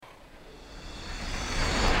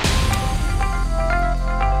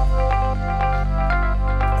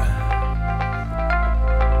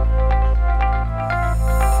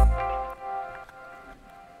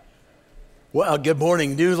Well, good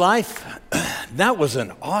morning, New Life. That was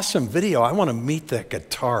an awesome video. I want to meet the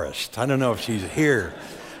guitarist. I don't know if she's here.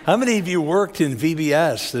 How many of you worked in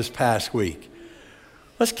VBS this past week?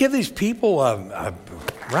 Let's give these people a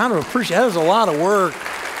round of appreciation. That was a lot of work.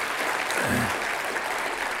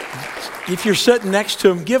 If you're sitting next to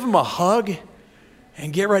them, give them a hug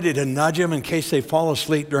and get ready to nudge them in case they fall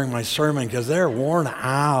asleep during my sermon because they're worn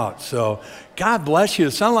out. So God bless you.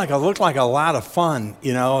 It looked like a lot of fun,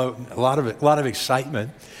 you know, a lot of excitement.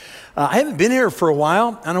 I haven't been here for a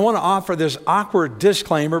while, and I want to offer this awkward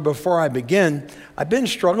disclaimer before I begin. I've been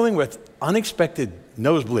struggling with unexpected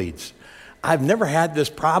nosebleeds. I've never had this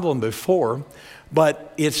problem before,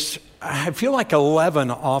 but I feel like 11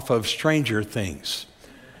 off of Stranger Things.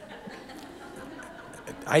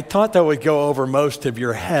 I thought that would go over most of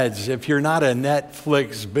your heads. If you're not a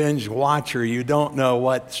Netflix binge watcher, you don't know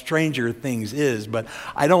what Stranger Things is. But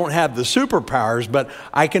I don't have the superpowers, but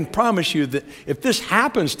I can promise you that if this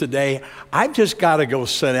happens today, I've just got to go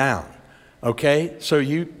sit down, okay? So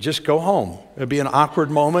you just go home. It'll be an awkward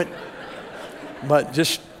moment, but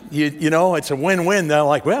just, you know, it's a win-win. They're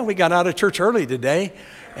like, well, we got out of church early today.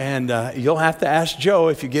 And you'll have to ask Joe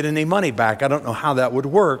if you get any money back. I don't know how that would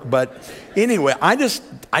work. But anyway, I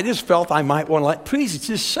just felt I might want to please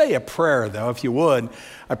just say a prayer, though, if you would.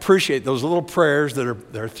 I appreciate those little prayers that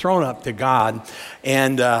are thrown up to God.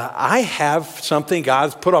 And I have something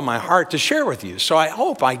God's put on my heart to share with you. So I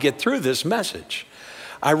hope I get through this message.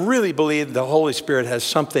 I really believe the Holy Spirit has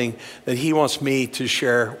something that he wants me to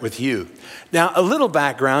share with you. Now, a little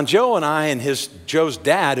background. Joe and I and Joe's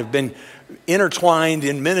dad have been intertwined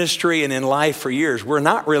in ministry and in life for years. We're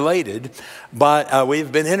not related, but we've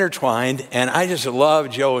been intertwined, and I just love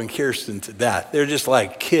Joe and Kirsten to death. They're just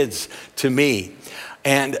like kids to me,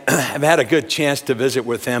 and I've had a good chance to visit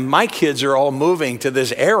with them. My kids are all moving to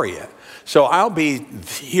this area, so I'll be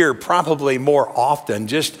here probably more often,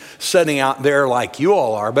 just sitting out there like you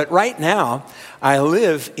all are. But right now, I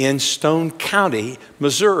live in Stone County,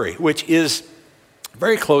 Missouri, which is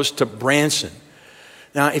very close to Branson.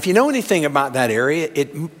 Now, if you know anything about that area,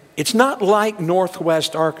 it's not like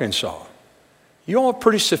Northwest Arkansas. You all are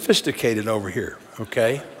pretty sophisticated over here,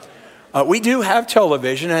 okay? We do have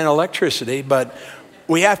television and electricity, but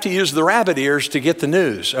we have to use the rabbit ears to get the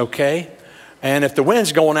news, okay? And if the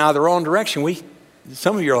wind's going out of the wrong direction,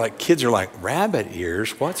 some of your kids are like, rabbit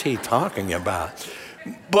ears? What's he talking about?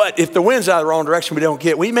 But if the wind's out of the wrong direction,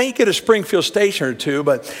 we may get a Springfield station or two,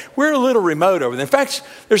 but we're a little remote over there. In fact,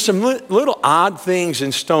 there's some little odd things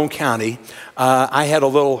in Stone County. I had a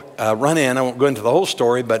little run-in, I won't go into the whole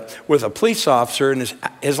story, but with a police officer, and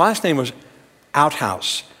his last name was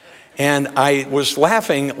Outhouse. And I was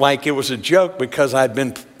laughing like it was a joke because I'd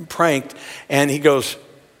been pranked, and he goes,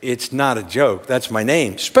 "It's not a joke, that's my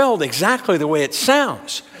name," spelled exactly the way it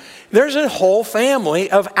sounds. There's a whole family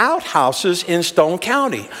of outhouses in Stone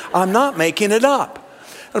County. I'm not making it up.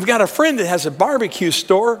 I've got a friend that has a barbecue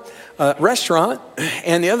restaurant,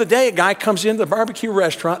 and the other day a guy comes into the barbecue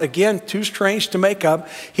restaurant, again, too strange to make up.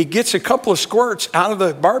 He gets a couple of squirts out of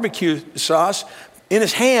the barbecue sauce in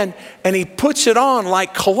his hand, and he puts it on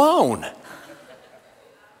like cologne.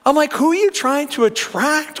 I'm like, who are you trying to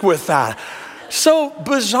attract with that? So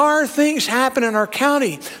bizarre things happen in our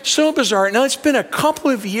county. So bizarre. Now, it's been a couple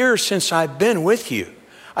of years since I've been with you.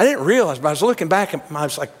 I didn't realize, but I was looking back, and I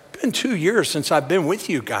was like, it's been 2 years since I've been with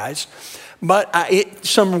you guys. But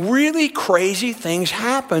some really crazy things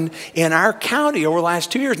happened in our county over the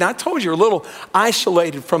last 2 years. Now, I told you, we're a little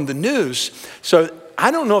isolated from the news. So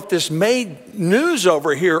I don't know if this made news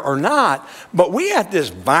over here or not, but we had this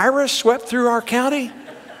virus swept through our county.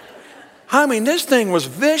 I mean, this thing was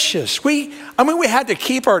vicious. We had to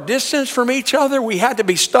keep our distance from each other. We had to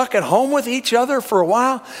be stuck at home with each other for a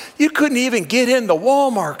while. You couldn't even get in the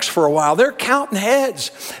Walmarts for a while. They're counting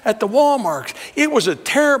heads at the Walmarts. It was a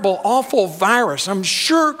terrible, awful virus. I'm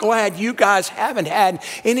sure glad you guys haven't had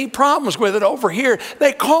any problems with it over here.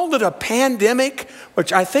 They called it a pandemic,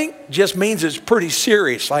 which I think just means it's pretty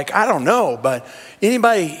serious. I don't know, but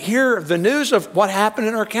anybody hear the news of what happened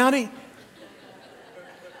in our county?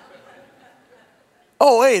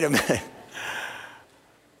 Oh, wait a minute.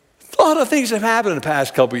 A lot of things have happened in the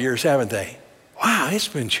past couple of years, haven't they? Wow, it's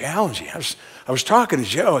been challenging. I was talking to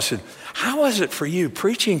Joe. I said, how was it for you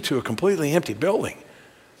preaching to a completely empty building?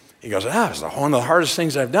 He goes, it was one of the hardest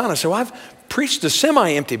things I've done. I said, well, I've preached to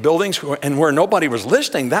semi-empty buildings and where nobody was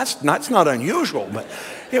listening. That's not unusual. But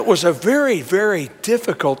it was a very, very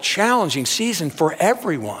difficult, challenging season for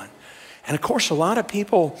everyone. And, of course, a lot of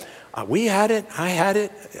people... we had it, I had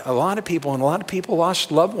it, a lot of people lost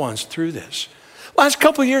loved ones through this. Last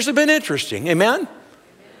couple of years have been interesting, amen?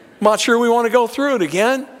 I'm not sure we want to go through it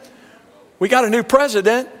again. we got a new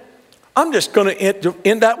president. I'm just going to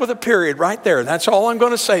end that with a period right there. That's all I'm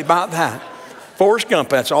going to say about that. Forrest Gump,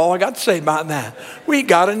 that's all I got to say about that. We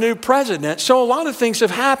got a new president. So a lot of things have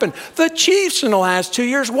happened. The Chiefs in the last 2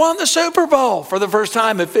 years won the Super Bowl for the first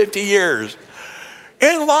time in 50 years.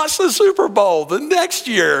 And lost the Super Bowl the next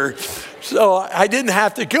year. So I didn't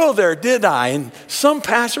have to go there, did I? And some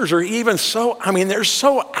pastors are even they're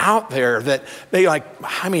so out there that they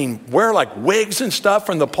wear like wigs and stuff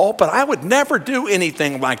from the pulpit. I would never do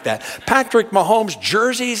anything like that. Patrick Mahomes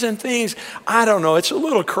jerseys and things. I don't know. It's a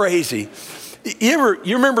little crazy. You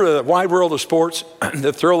remember the wide world of sports,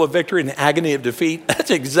 the thrill of victory and the agony of defeat? That's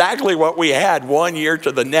exactly what we had 1 year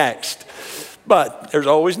to the next. But there's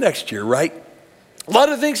always next year, right? A lot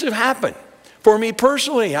of things have happened. For me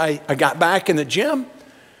personally, I got back in the gym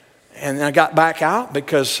and I got back out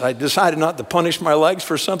because I decided not to punish my legs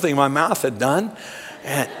for something my mouth had done.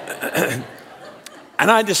 And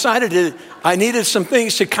I decided I needed some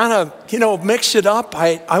things to kind of, mix it up.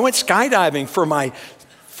 I went skydiving for my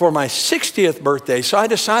 60th birthday. So I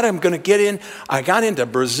decided I'm going to get in. I got into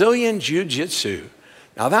Brazilian Jiu-Jitsu.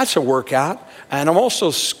 Now that's a workout. And I'm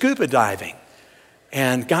also scuba diving.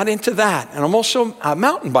 And got into that. And I'm also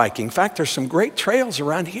mountain biking. In fact, there's some great trails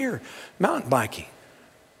around here, mountain biking.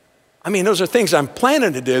 I mean, those are things I'm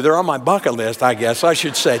planning to do. They're on my bucket list, I guess I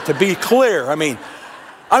should say, to be clear. I mean,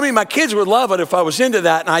 my kids would love it if I was into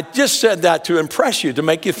that. And I just said that to impress you, to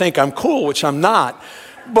make you think I'm cool, which I'm not.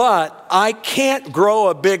 But I can't grow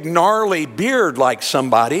a big gnarly beard like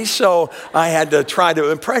somebody. So I had to try to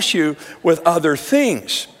impress you with other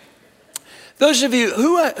things. Those of you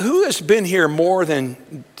who has been here more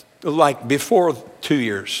than before 2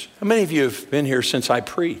 years? How many of you have been here since I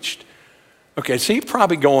preached? Okay, so you're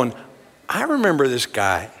probably going, I remember this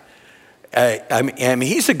guy.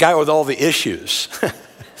 He's the guy with all the issues.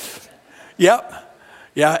 Yep.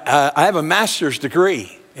 Yeah, I have a master's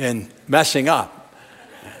degree in messing up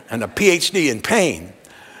and a PhD in pain.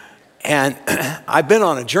 And I've been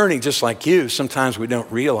on a journey just like you. Sometimes we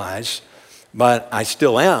don't realize, but I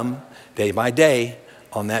still am. Day by day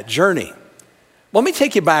on that journey. Let me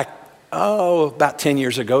take you back, about 10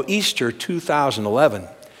 years ago, Easter 2011.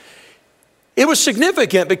 It was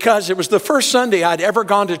significant because it was the first Sunday I'd ever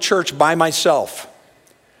gone to church by myself.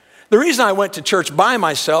 The reason I went to church by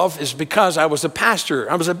myself is because I was a pastor.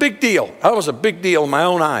 I was a big deal. I was a big deal in my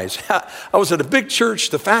own eyes. I was at a big church,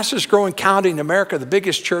 the fastest growing county in America, the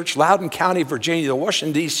biggest church, Loudoun County, Virginia, the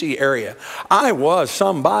Washington, D.C. area. I was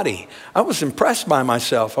somebody. I was impressed by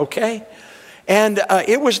myself, okay? And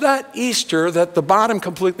it was that Easter that the bottom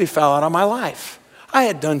completely fell out of my life. I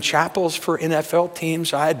had done chapels for NFL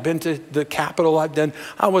teams. I had been to the Capitol.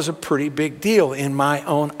 I was a pretty big deal in my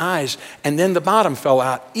own eyes. And then the bottom fell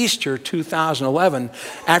out, Easter 2011,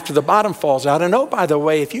 after the bottom falls out. And by the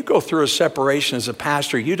way, if you go through a separation as a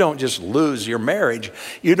pastor, you don't just lose your marriage.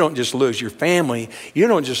 You don't just lose your family. You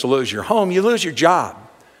don't just lose your home. You lose your job.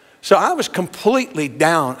 So I was completely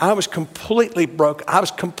down. I was completely broke. I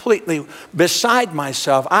was completely beside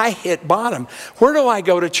myself. I hit bottom. Where do I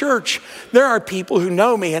go to church? There are people who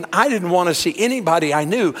know me, and I didn't want to see anybody I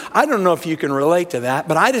knew. I don't know if you can relate to that,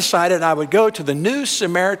 but I decided I would go to the New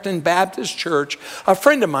Samaritan Baptist Church. A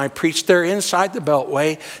friend of mine preached there inside the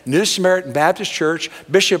Beltway, New Samaritan Baptist Church.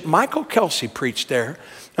 Bishop Michael Kelsey preached there.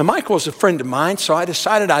 And Michael was a friend of mine, so I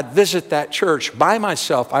decided I'd visit that church by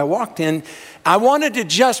myself. I walked in. I wanted to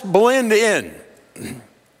just blend in. And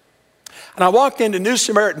I walked into New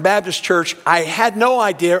Samaritan Baptist Church. I had no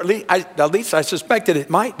idea, at least I suspected it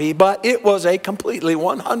might be, but it was a completely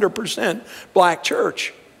 100% black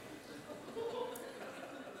church.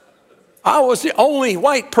 I was the only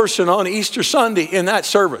white person on Easter Sunday in that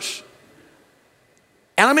service.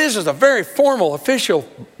 And this is a very formal, official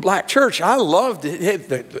black church. I loved it.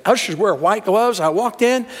 The ushers wear white gloves. I walked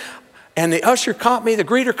in, and the usher caught me. The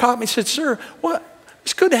greeter caught me. Said, "Sir, what?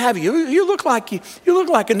 It's good to have you. You look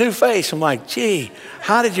like a new face." I'm like, "Gee,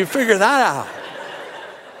 how did you figure that out?"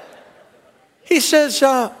 He says,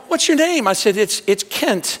 "What's your name?" I said, "It's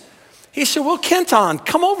Kent." He said, "Well, Kenton,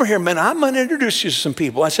 come over here a minute. I'm going to introduce you to some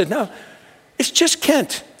people." I said, "No, it's just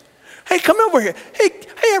Kent. Hey, come over here. Hey,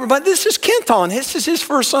 everybody, this is Kenton. This is his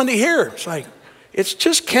first Sunday here." It's like, it's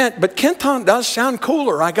just Kent, but Kenton does sound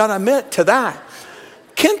cooler. I got to admit to that.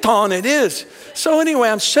 Kenton it is. So anyway,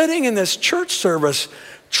 I'm sitting in this church service,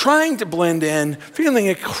 trying to blend in, feeling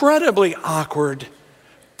incredibly awkward,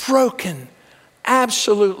 broken,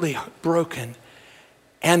 absolutely broken.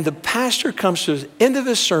 And the pastor comes to the end of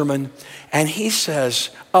the sermon and he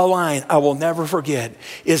says a line I will never forget.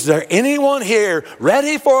 "Is there anyone here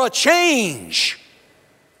ready for a change?"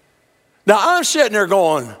 Now I'm sitting there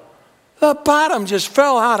going, The bottom just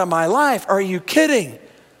fell out of my life. Are you kidding?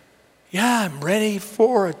 Yeah, I'm ready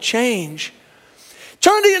for a change.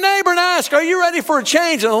 Turn to your neighbor and ask, are you ready for a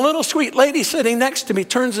change? And a little sweet lady sitting next to me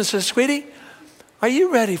turns and says, sweetie, are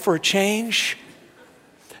you ready for a change?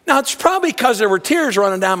 Now, it's probably because there were tears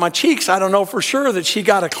running down my cheeks. I don't know for sure that she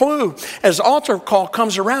got a clue. As the altar call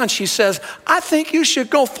comes around, she says, I think you should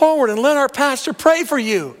go forward and let our pastor pray for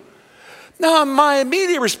you. Now, my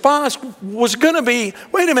immediate response was going to be,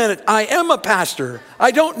 wait a minute, I am a pastor. I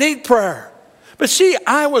don't need prayer. But see,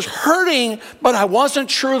 I was hurting, but I wasn't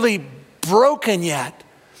truly broken yet.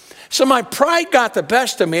 So my pride got the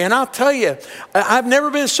best of me, and I'll tell you, I've never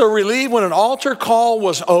been so relieved when an altar call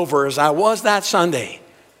was over as I was that Sunday.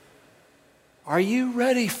 Are you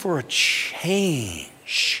ready for a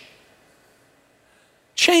change?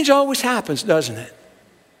 Change always happens, doesn't it?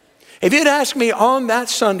 If you'd ask me on that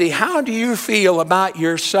Sunday, how do you feel about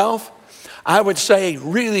yourself? I would say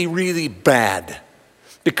really, really bad.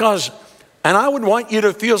 And I would want you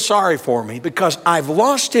to feel sorry for me because I've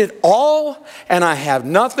lost it all and I have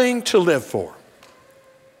nothing to live for.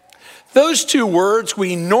 Those two words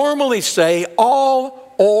we normally say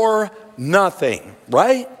all or nothing,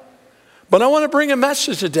 right? But I want to bring a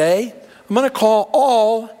message today. I'm going to call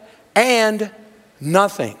all and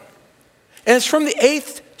nothing. And it's from the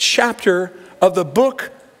 8th chapter of the book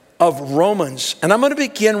of Romans. And I'm going to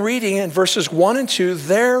begin reading in verses 1 and 2.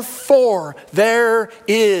 Therefore, there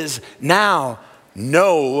is now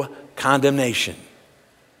no condemnation.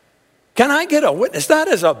 Can I get a witness? That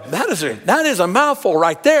is a mouthful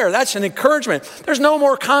right there. That's an encouragement. There's no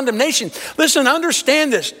more condemnation. Listen,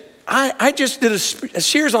 understand this. I just did a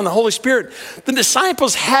series on the Holy Spirit. The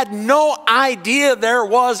disciples had no idea there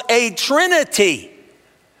was a Trinity.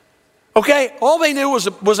 Okay, all they knew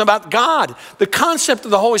was about God. The concept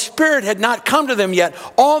of the Holy Spirit had not come to them yet.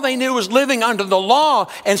 All they knew was living under the law.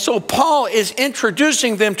 And so Paul is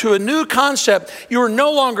introducing them to a new concept. You are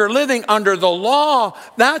no longer living under the law.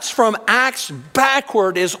 That's from Acts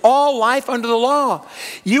backward, is all life under the law.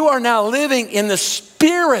 You are now living in the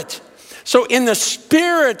Spirit. So in the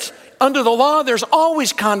Spirit, under the law, there's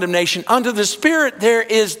always condemnation. Under the Spirit, there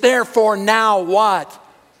is therefore now what?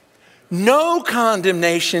 No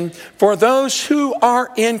condemnation for those who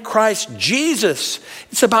are in Christ Jesus.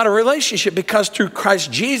 It's about a relationship because through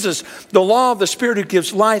Christ Jesus, the law of the Spirit who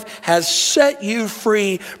gives life has set you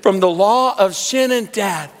free from the law of sin and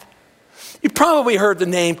death. You probably heard the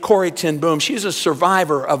name Corrie ten Boom. She's a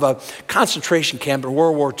survivor of a concentration camp in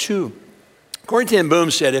World War II. Corrie ten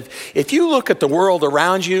Boom said, if you look at the world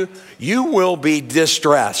around you, you will be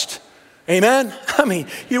distressed. Amen? I mean,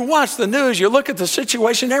 you watch the news, you look at the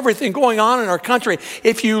situation, everything going on in our country.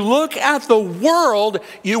 If you look at the world,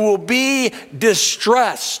 you will be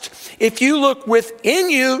distressed. If you look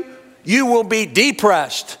within you, you will be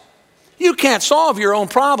depressed. You can't solve your own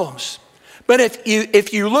problems. But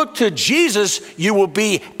if you look to Jesus, you will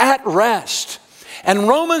be at rest. And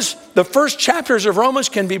Romans, the first chapters of Romans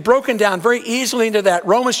can be broken down very easily into that.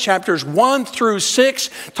 Romans chapters 1 through 6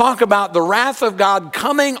 talk about the wrath of God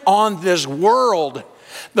coming on this world.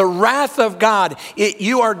 The wrath of God.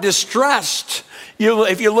 You are distressed.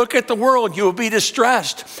 If you look at the world, you will be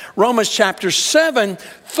distressed. Romans chapter 7,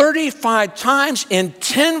 35 times in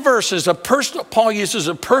 10 verses, Paul uses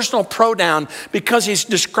a personal pronoun because he's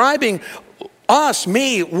describing us,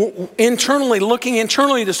 me, internally, looking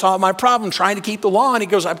internally to solve my problem, trying to keep the law. And he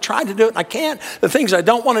goes, I've tried to do it and I can't. The things I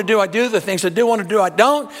don't want to do, I do. The things I do want to do, I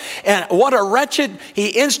don't. And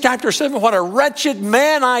he ends chapter 7, what a wretched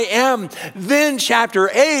man I am. Then chapter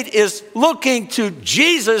 8 is looking to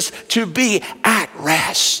Jesus to be at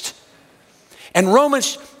rest. And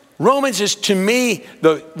Romans is, to me,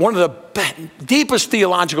 one of the deepest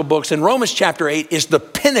theological books. And Romans chapter 8 is the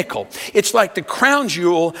pinnacle. It's like the crown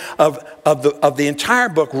jewel of the entire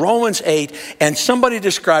book, Romans 8. And somebody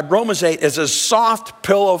described Romans 8 as a soft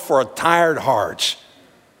pillow for a tired heart.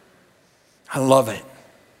 I love it.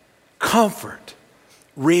 Comfort,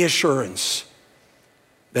 reassurance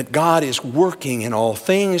that God is working in all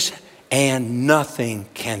things and nothing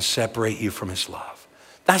can separate you from his love.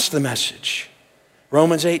 That's the message.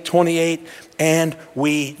 Romans 8:28, and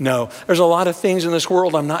we know. There's a lot of things in this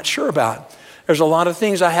world I'm not sure about. There's a lot of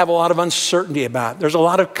things I have a lot of uncertainty about. There's a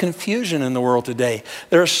lot of confusion in the world today.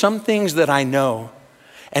 There are some things that I know.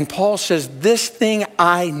 And Paul says, this thing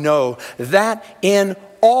I know, that in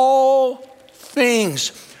all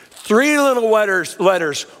things, 3 little letters,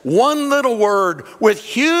 1 little word with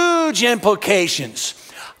huge implications.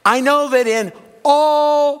 I know that in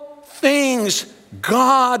all things,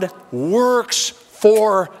 God works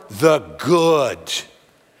for the good.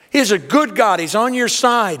 He is a good God. He's on your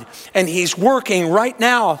side, and he's working right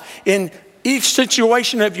now in each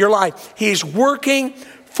situation of your life. He's working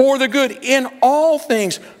for the good in all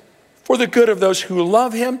things, for the good of those who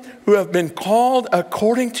love him, who have been called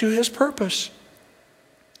according to his purpose.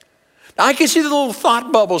 Now, I can see the little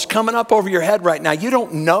thought bubbles coming up over your head right now. You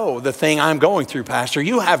don't know the thing I'm going through, Pastor.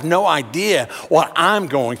 You have no idea what I'm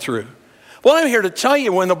going through. Well, I'm here to tell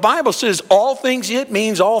you, when the Bible says all things, it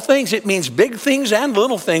means all things. It means big things and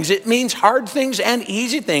little things. It means hard things and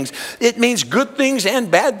easy things. It means good things and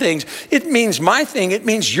bad things. It means my thing. It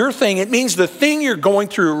means your thing. It means the thing you're going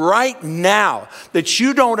through right now that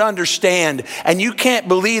you don't understand, and you can't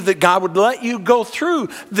believe that God would let you go through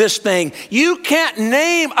this thing. You can't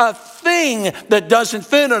name a thing that doesn't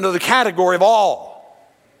fit under the category of all.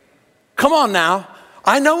 Come on now.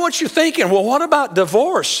 I know what you're thinking. Well, what about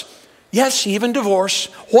divorce? Yes, even divorce.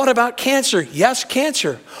 What about cancer? Yes,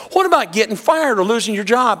 cancer. What about getting fired or losing your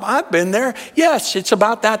job? I've been there. Yes, it's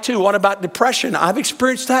about that too. What about depression? I've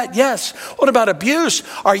experienced that. Yes. What about abuse?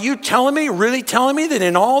 Are you telling me, really telling me that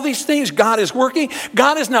in all these things God is working?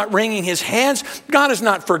 God is not wringing his hands. God has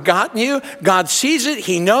not forgotten you. God sees it.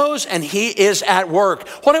 He knows, and he is at work.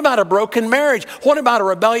 What about a broken marriage? What about a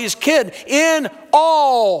rebellious kid? In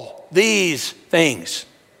all these things.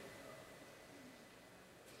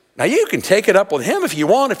 Now, you can take it up with him if you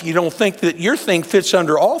want, if you don't think that your thing fits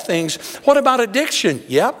under all things. What about addiction?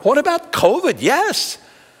 Yep. What about COVID? Yes.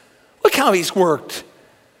 Look how he's worked.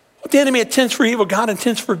 What the enemy intends for evil, God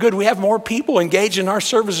intends for good. We have more people engaged in our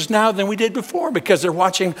services now than we did before because they're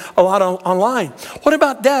watching a lot online. What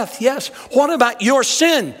about death? Yes. What about your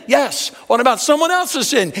sin? Yes. What about someone else's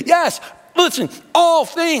sin? Yes. Listen, all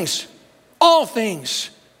things,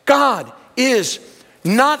 God is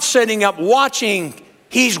not sitting up watching.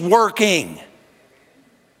 He's working.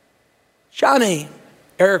 Joni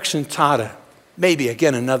Eareckson Tada, maybe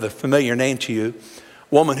again another familiar name to you,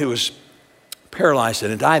 woman who was paralyzed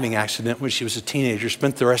in a diving accident when she was a teenager,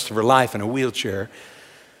 spent the rest of her life in a wheelchair,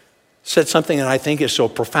 said something that I think is so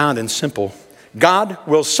profound and simple. God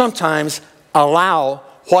will sometimes allow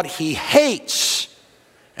what he hates.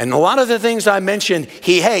 And a lot of the things I mentioned,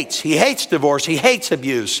 he hates. He hates divorce. He hates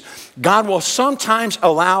abuse. God will sometimes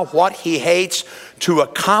allow what he hates to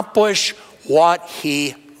accomplish what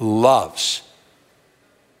he loves.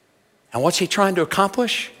 And what's he trying to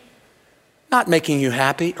accomplish? Not making you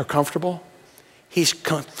happy or comfortable. He's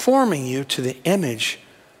conforming you to the image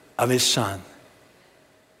of his son.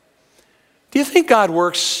 Do you think God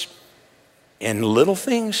works in little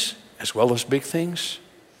things as well as big things?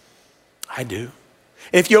 I do.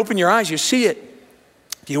 If you open your eyes, you see it.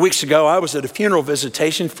 A few weeks ago, I was at a funeral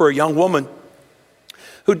visitation for a young woman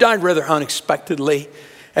who died rather unexpectedly,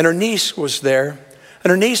 and her niece was there,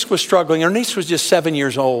 and her niece was struggling. Her niece was just 7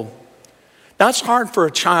 years old. Now, it's hard for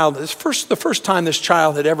a child. It's the first time this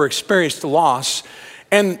child had ever experienced a loss,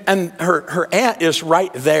 and her aunt is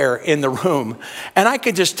right there in the room, and I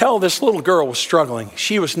could just tell this little girl was struggling.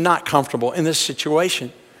 She was not comfortable in this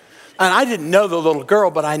situation. And I didn't know the little girl,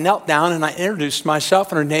 but I knelt down and I introduced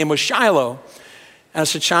myself, and her name was Shiloh. And I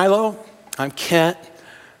said, Shiloh, I'm Kent.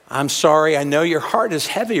 I'm sorry. I know your heart is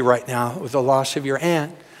heavy right now with the loss of your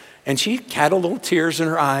aunt. And she had a little tears in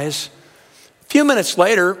her eyes. A few minutes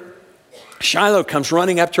later, Shiloh comes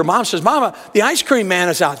running up to her mom and says, Mama, the ice cream man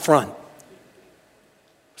is out front.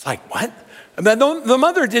 It's like, what? The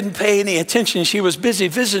mother didn't pay any attention. She was busy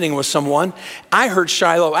visiting with someone. I heard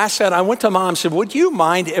Shiloh ask that. I went to mom and said, would you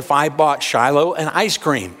mind if I bought Shiloh an ice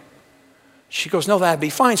cream? She goes, no, that'd be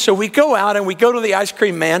fine. So we go out and we go to the ice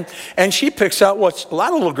cream man, and she picks out what a lot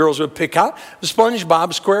of little girls would pick out, the SpongeBob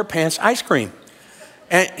SquarePants ice cream.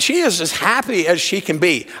 And she is as happy as she can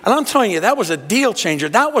be. And I'm telling you, that was a deal changer.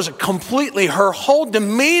 That was her whole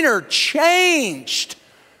demeanor changed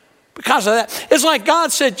because of that. It's like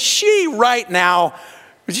God said, she right now,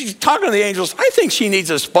 she's talking to the angels, I think she needs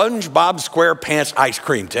a SpongeBob SquarePants ice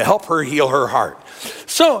cream to help her heal her heart.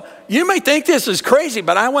 So you may think this is crazy,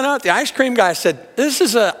 but I went out, the ice cream guy said, this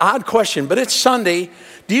is an odd question, but it's Sunday.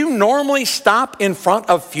 Do you normally stop in front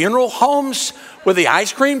of funeral homes with the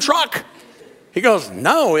ice cream truck? He goes,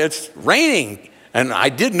 no, it's raining. And I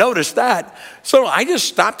did notice that. So I just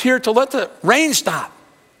stopped here to let the rain stop.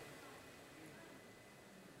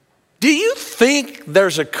 Do you think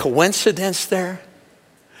there's a coincidence there?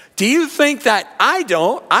 Do you think that? I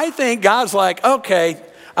don't. I think God's like, okay,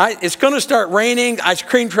 it's going to start raining. Ice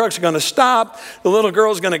cream trucks are going to stop. The little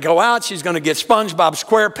girl's going to go out. She's going to get SpongeBob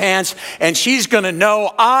SquarePants, and she's going to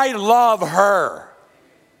know I love her.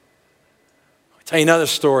 I'll tell you another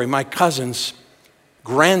story. My cousin's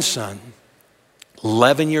grandson,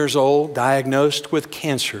 11 years old, diagnosed with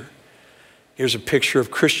cancer. Here's a picture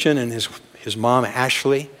of Christian and his mom,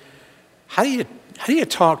 Ashley. How do you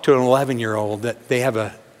talk to an 11-year-old that they have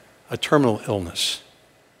a terminal illness?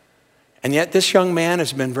 And yet this young man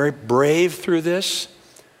has been very brave through this.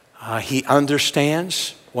 He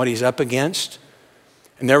understands what he's up against.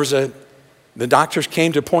 And the doctors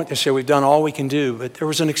came to a point, they said, we've done all we can do. But there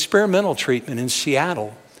was an experimental treatment in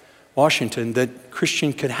Seattle, Washington, that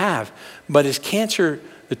Christian could have. But his cancer,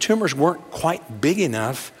 the tumors weren't quite big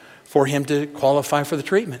enough for him to qualify for the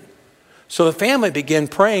treatment. So the family began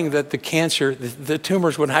praying that the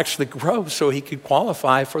tumors would actually grow so he could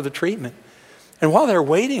qualify for the treatment. And while they're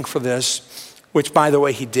waiting for this, which by the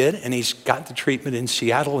way he did, and he's got the treatment in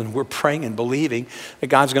Seattle, and we're praying and believing that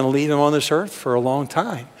God's going to leave him on this earth for a long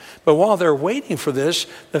time. But while they're waiting for this,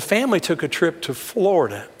 the family took a trip to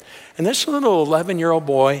Florida. And this little 11-year-old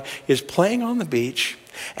boy is playing on the beach.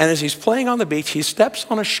 And as he's playing on the beach, he steps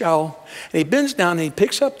on a shell, and he bends down and he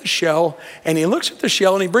picks up the shell, and he looks at the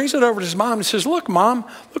shell, and he brings it over to his mom and says, look, Mom,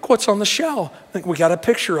 look what's on the shell. I think we got a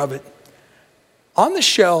picture of it. On the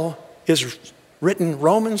shell is written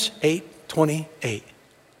Romans 8:28.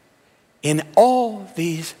 In all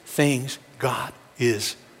these things, God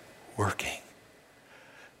is working.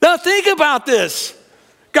 Now think about this.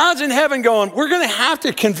 God's in heaven going, we're going to have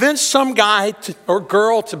to convince some guy or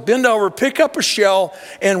girl to bend over, pick up a shell,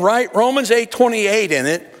 and write Romans 8:28 in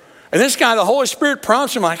it. And this guy, the Holy Spirit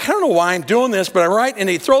prompts him, like, I don't know why I'm doing this, but I write, and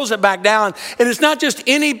he throws it back down. And it's not just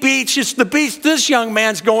any beach, it's the beach this young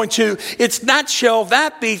man's going to. It's that shell,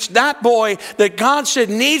 that beach, that boy that God said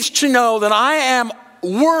needs to know that I am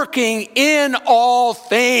working in all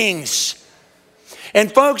things. And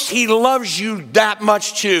folks, he loves you that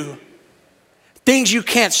much too. Things you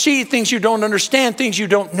can't see, things you don't understand, things you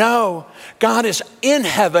don't know. God is in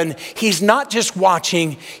heaven. He's not just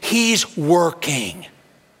watching, he's working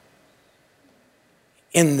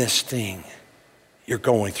in this thing you're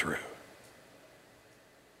going through.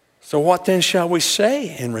 So what then shall we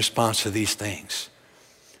say in response to these things?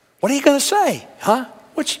 What are you going to say?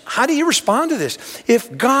 How do you respond to this?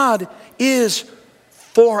 If God is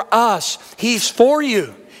for us, he's for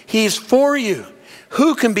you. He's for you.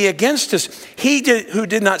 Who can be against us? Who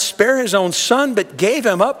did not spare his own son, but gave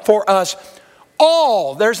him up for us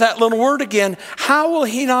all. There's that little word again. How will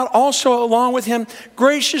he not also, along with him,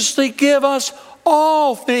 graciously give us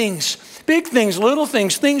all things? Big things, little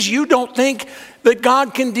things, things you don't think that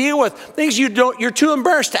God can deal with, things you're too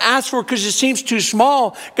embarrassed to ask for because it seems too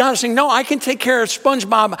small. God is saying, no, I can take care of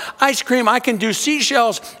SpongeBob ice cream. I can do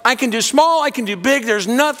seashells. I can do small. I can do big. There's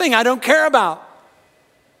nothing I don't care about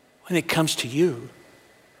when it comes to you.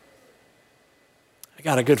 I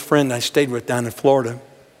got a good friend I stayed with down in Florida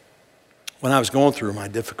when I was going through my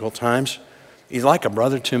difficult times. He's like a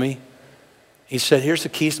brother to me. He said, here's the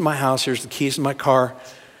keys to my house. Here's the keys to my car.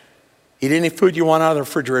 Eat any food you want out of the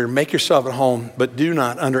refrigerator. Make yourself at home, but do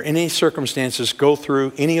not, under any circumstances, go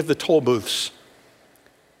through any of the toll booths.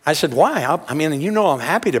 I said, why? I mean, you know I'm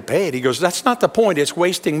happy to pay it. He goes, that's not the point. It's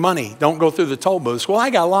wasting money. Don't go through the toll booths. Well, I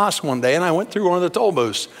got lost one day, and I went through one of the toll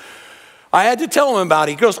booths. I had to tell him about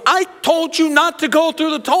it. He goes, I told you not to go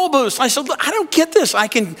through the toll booths. I said, I don't get this. I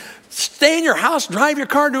can stay in your house, drive your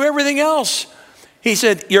car, do everything else. He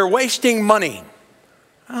said, you're wasting money.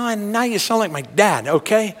 Oh, now you sound like my dad,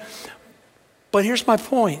 okay? But here's my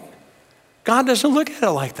point. God doesn't look at it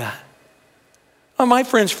like that. Oh, my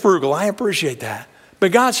friend's frugal. I appreciate that.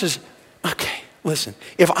 But God says, okay, listen,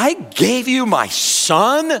 if I gave you my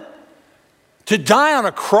son to die on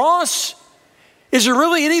a cross, is there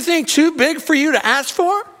really anything too big for you to ask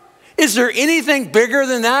for? Is there anything bigger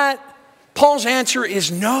than that? Paul's answer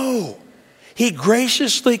is no. He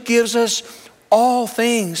graciously gives us all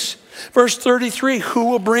things. Verse 33, who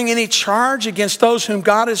will bring any charge against those whom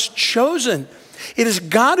God has chosen? It is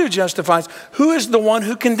God who justifies. Who is the one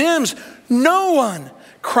who condemns? No one.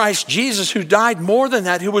 Christ Jesus, who died, more than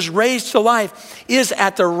that, who was raised to life, is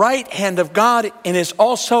at the right hand of God and is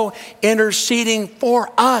also interceding for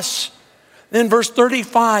us. Then verse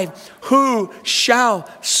 35, who shall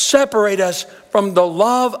separate us from the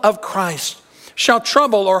love of Christ? Shall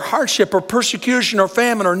trouble or hardship or persecution or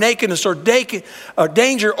famine or nakedness or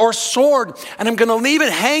danger or sword? And I'm going to leave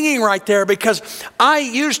it hanging right there because I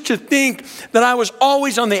used to think that I was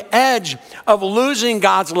always on the edge of losing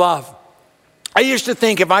God's love. I used to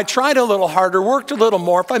think if I tried a little harder, worked a little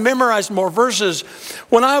more, if I memorized more verses,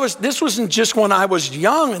 this wasn't just when I was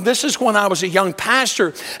young, this is when I was a young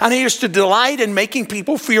pastor, and I used to delight in making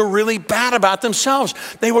people feel really bad about themselves.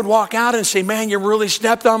 They would walk out and say, man, you really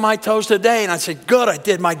stepped on my toes today. And I'd say, good, I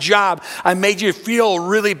did my job. I made you feel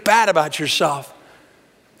really bad about yourself.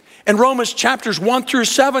 In Romans chapters 1 through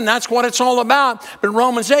 7, that's what it's all about. But in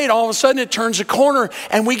Romans 8, all of a sudden it turns a corner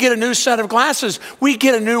and we get a new set of glasses. We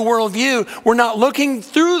get a new worldview. We're not looking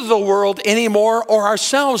through the world anymore or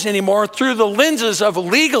ourselves anymore through the lenses of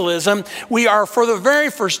legalism. We are, for the very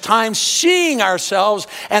first time, seeing ourselves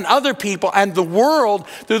and other people and the world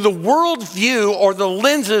through the worldview or the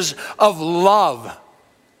lenses of love.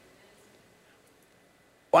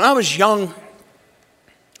 When I was young,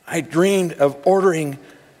 I dreamed of ordering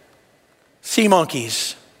sea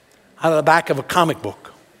monkeys out of the back of a comic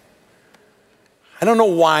book. I don't know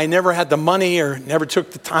why. I never had the money or never took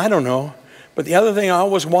the time. I don't know. But the other thing I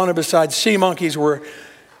always wanted besides sea monkeys were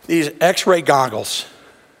these X-ray goggles.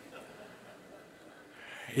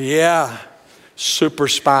 Yeah, super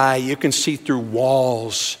spy. You can see through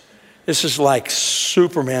walls. This is like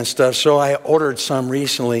Superman stuff. So I ordered some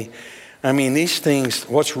recently. I mean, these things,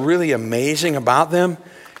 what's really amazing about them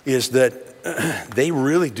is that they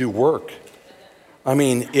really do work. I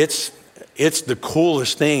mean, it's the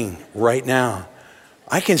coolest thing right now.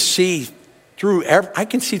 I can see through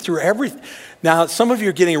everything. Now, some of you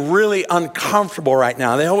are getting really uncomfortable right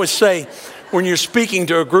now. They always say when you're speaking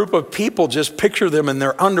to a group of people, just picture them in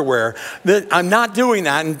their underwear. I'm not doing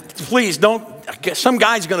that, and please don't. Some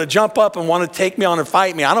guy's going to jump up and want to take me on and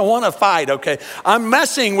fight me. I don't want to fight, okay? I'm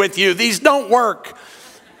messing with you. These don't work.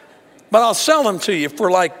 But I'll sell them to you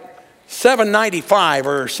for like $7.95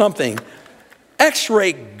 or something.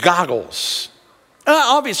 X-ray goggles.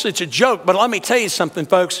 Obviously, it's a joke, but let me tell you something,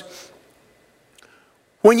 folks.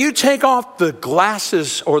 When you take off the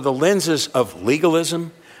glasses or the lenses of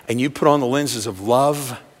legalism and you put on the lenses of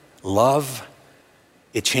love,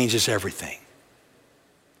 it changes everything.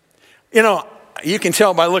 You know, you can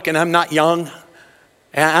tell by looking, I'm not young.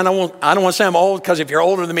 And I don't want to say I'm old, because if you're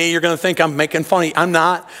older than me, you're going to think I'm making fun of you. I'm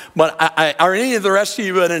not. But are any of the rest of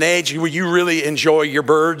you at an age where you really enjoy your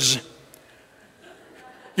birds?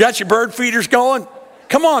 You got your bird feeders going?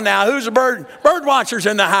 Come on now, who's a bird watchers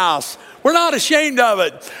in the house? We're not ashamed of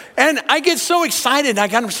it. And I get so excited. I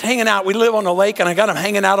got them hanging out. We live on the lake, and I got them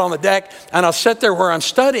hanging out on the deck. And I'll sit there where I'm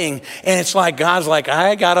studying, and it's like God's like,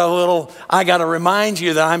 I got to remind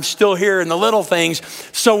you that I'm still here in the little things.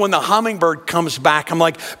 So when the hummingbird comes back, I'm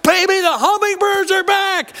like, baby, the hummingbirds are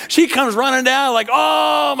back. She comes running down like,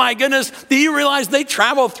 oh my goodness. Do you realize they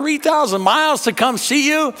travel 3,000 miles to come see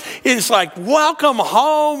you? It's like, welcome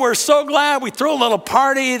home. We're so glad. We threw a little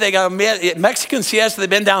party. They got a Mexican siesta. They've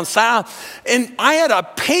been down south. And I had a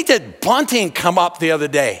painted bunting come up the other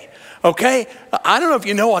day, okay? I don't know if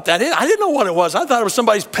you know what that is. I didn't know what it was. I thought it was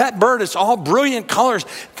somebody's pet bird. It's all brilliant colors.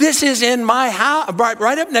 This is in my house,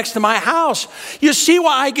 right up next to my house. You see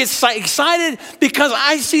why I get excited? Because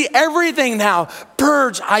I see everything now.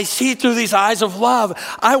 Birds, I see through these eyes of love.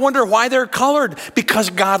 I wonder why they're colored.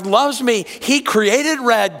 Because God loves me. He created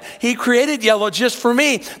red. He created yellow just for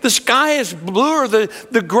me. The sky is bluer.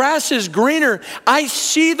 The grass is greener. I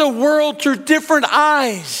see the world through different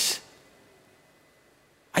eyes.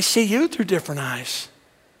 I see you through different eyes.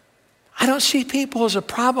 I don't see people as a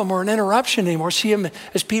problem or an interruption anymore. I see them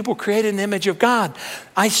as people created in the image of God.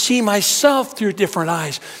 I see myself through different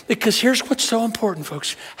eyes. Because here's what's so important,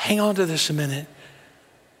 folks. Hang on to this a minute.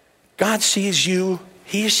 God sees you.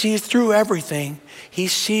 He sees through everything. He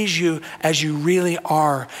sees you as you really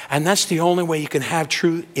are. And that's the only way you can have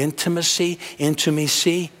true intimacy.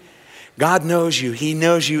 God knows you. He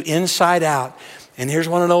knows you inside out. And here's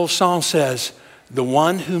what an old song says. The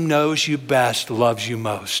one who knows you best loves you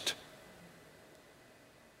most.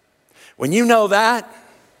 When you know that,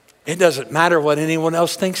 it doesn't matter what anyone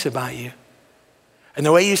else thinks about you. And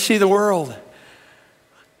the way you see the world,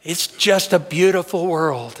 it's just a beautiful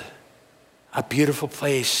world, a beautiful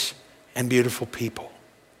place, and beautiful people.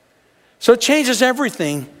 So it changes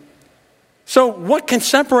everything. So what can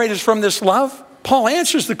separate us from this love? Paul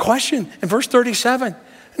answers the question in verse 37.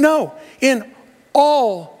 No, in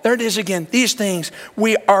all, there it is again, these things,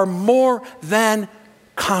 we are more than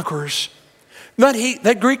conquerors.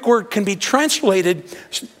 That Greek word can be translated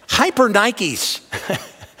hyper Nikes.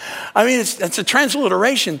 I mean, it's a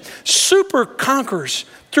transliteration. Super conquerors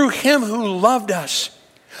through him who loved us.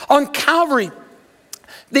 On Calvary,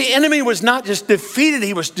 the enemy was not just defeated,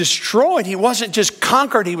 he was destroyed. He wasn't just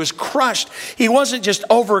conquered, he was crushed. He wasn't just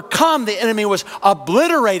overcome, the enemy was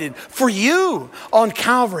obliterated for you on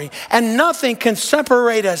Calvary. And nothing can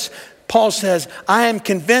separate us. Paul says, I am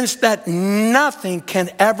convinced that nothing can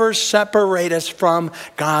ever separate us from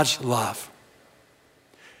God's love.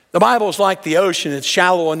 The Bible is like the ocean. It's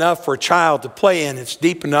shallow enough for a child to play in. It's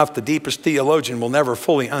deep enough the deepest theologian will never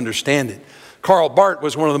fully understand it. Karl Barth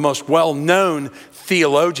was one of the most well-known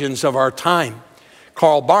theologians of our time.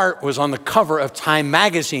 Karl Barth was on the cover of Time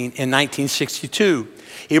magazine in 1962.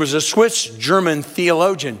 He was a Swiss-German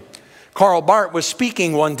theologian. Karl Barth was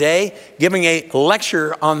speaking one day, giving a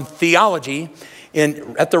lecture on theology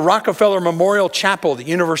at the Rockefeller Memorial Chapel at the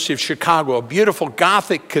University of Chicago, a beautiful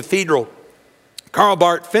Gothic cathedral. Karl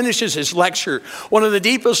Barth finishes his lecture, one of the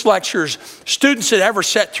deepest lectures students had ever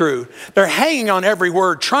sat through. They're hanging on every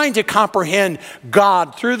word, trying to comprehend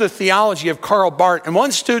God through the theology of Karl Barth. And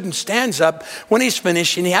one student stands up when he's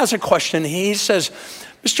finished and he has a question. He says,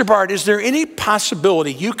 Mr. Barth, is there any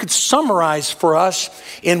possibility you could summarize for us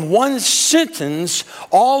in one sentence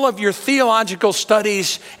all of your theological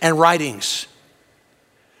studies and writings?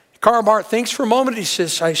 Karl Barth thinks for a moment. He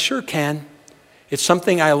says, I sure can. It's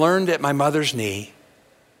something I learned at my mother's knee.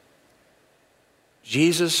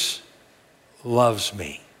 Jesus loves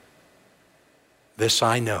me. This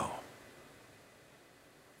I know,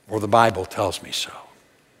 for the Bible tells me so.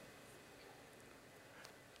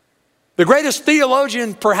 The greatest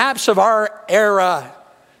theologian, perhaps, of our era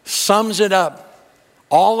sums it up.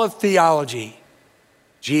 All of theology.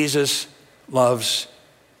 Jesus loves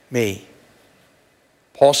me.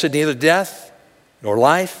 Paul said, neither death nor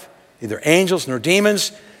life, neither angels nor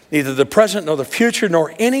demons, neither the present nor the future,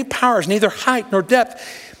 nor any powers, neither height nor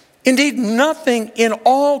depth. Indeed, nothing in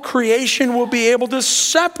all creation will be able to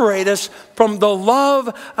separate us from the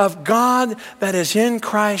love of God that is in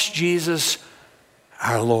Christ Jesus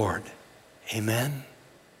our Lord. Amen.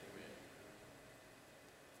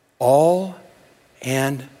 All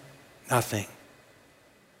and nothing.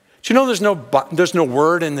 Do you know there's no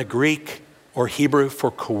word in the Greek or Hebrew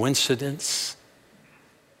for coincidence?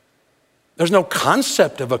 There's no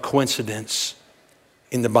concept of a coincidence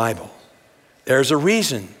in the Bible. There's a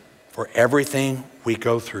reason for everything we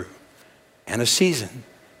go through and a season.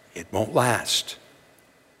 It won't last.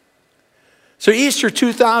 So Easter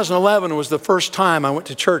 2011 was the first time I went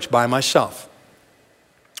to church by myself.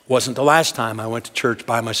 Wasn't the last time I went to church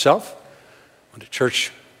by myself. Went to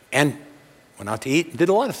church and went out to eat and did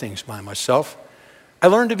a lot of things by myself. I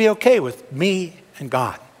learned to be okay with me and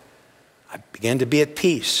God. I began to be at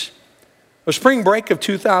peace. The spring break of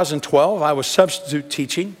 2012, I was substitute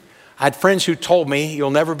teaching. I had friends who told me, you'll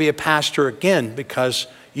never be a pastor again because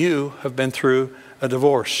you have been through a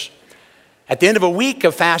divorce. At the end of a week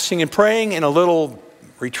of fasting and praying in a little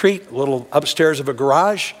retreat, a little upstairs of a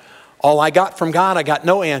garage, all I got from God, I got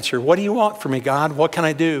no answer. What do you want from me, God? What can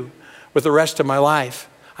I do with the rest of my life?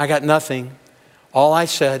 I got nothing. All I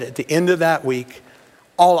said at the end of that week,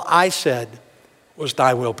 all I said was,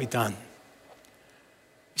 thy will be done.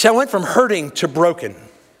 See, I went from hurting to broken,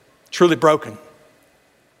 truly broken.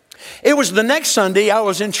 It was the next Sunday I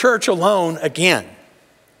was in church alone again,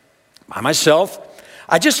 by myself.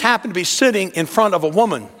 I just happened to be sitting in front of a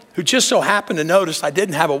woman who just so happened to notice I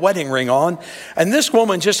didn't have a wedding ring on. And this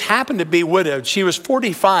woman just happened to be widowed. She was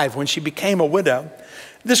 45 when she became a widow.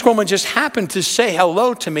 This woman just happened to say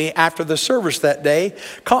hello to me after the service that day,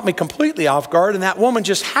 caught me completely off guard. And that woman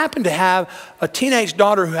just happened to have a teenage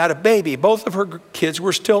daughter who had a baby. Both of her kids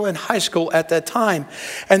were still in high school at that time.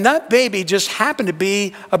 And that baby just happened to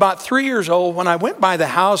be about 3 years old when I went by the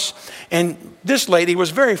house. And this lady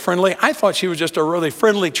was very friendly. I thought she was just a really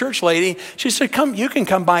friendly church lady. She said, come, you can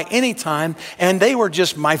come by anytime. And they were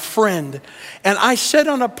just my friend. And I sat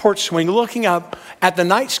on a porch swing looking up at the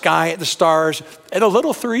night sky, at the stars, at a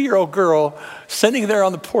little 3-year-old girl sitting there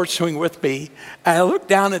on the porch swing with me. And I looked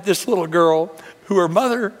down at this little girl who her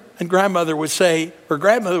mother and grandmother would say,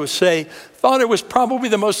 thought it was probably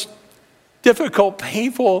the most difficult,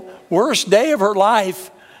 painful, worst day of her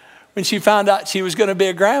life when she found out she was going to be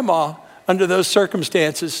a grandma under those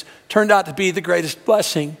circumstances. Turned out to be the greatest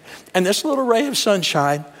blessing. And this little ray of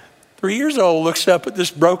sunshine, 3 years old, looks up at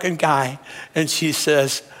this broken guy and she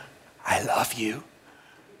says, I love you.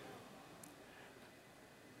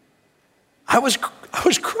 I was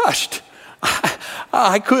crushed.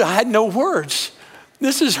 I had no words.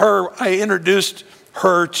 This is her. I introduced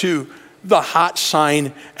her to the hot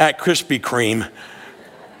sign at Krispy Kreme.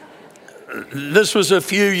 This was a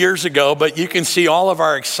few years ago, but you can see all of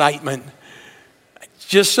our excitement. It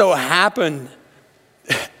just so happened,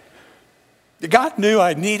 God knew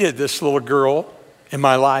I needed this little girl in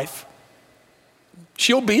my life.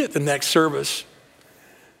 She'll be at the next service.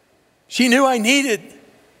 He knew I needed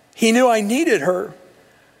her.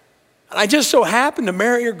 And I just so happened to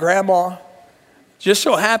marry her grandma. Just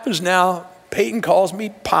so happens now, Peyton calls me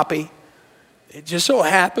Poppy. It just so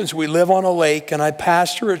happens we live on a lake and I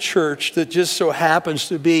pastor a church that just so happens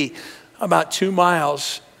to be about 2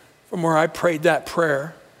 miles from where I prayed that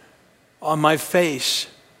prayer. On my face,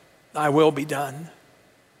 thy will be done.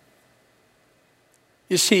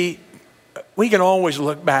 You see, we can always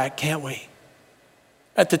look back, can't we?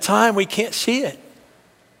 At the time, we can't see it.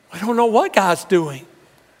 I don't know what God's doing.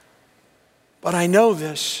 But I know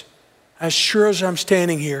this, as sure as I'm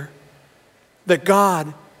standing here, that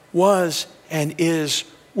God was and is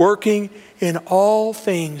working in all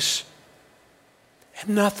things.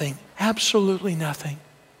 And nothing, absolutely nothing,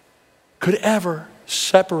 could ever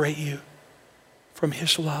separate you from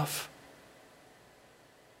his love.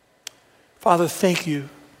 Father, thank you.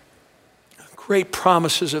 Great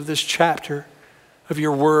promises of this chapter of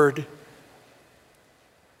your word.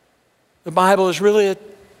 The Bible is really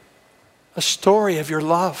a story of your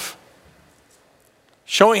love,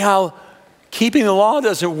 showing how keeping the law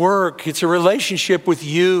doesn't work. It's a relationship with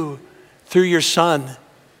you through your Son.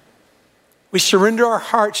 We surrender our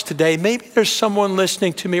hearts today. Maybe there's someone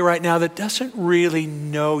listening to me right now that doesn't really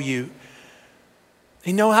know you.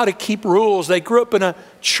 They know how to keep rules. They grew up in a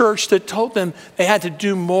church that told them they had to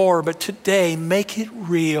do more. But today, make it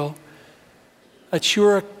real that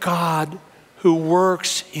you're a God who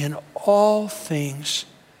works in all things,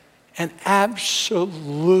 and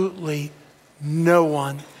absolutely no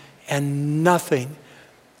one and nothing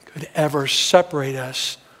could ever separate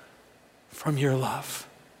us from your love.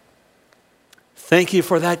 Thank you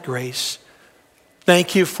for that grace.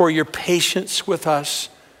 Thank you for your patience with us,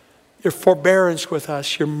 your forbearance with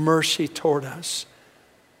us, your mercy toward us.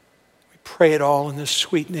 We pray it all in the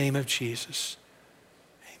sweet name of Jesus.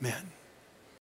 Amen.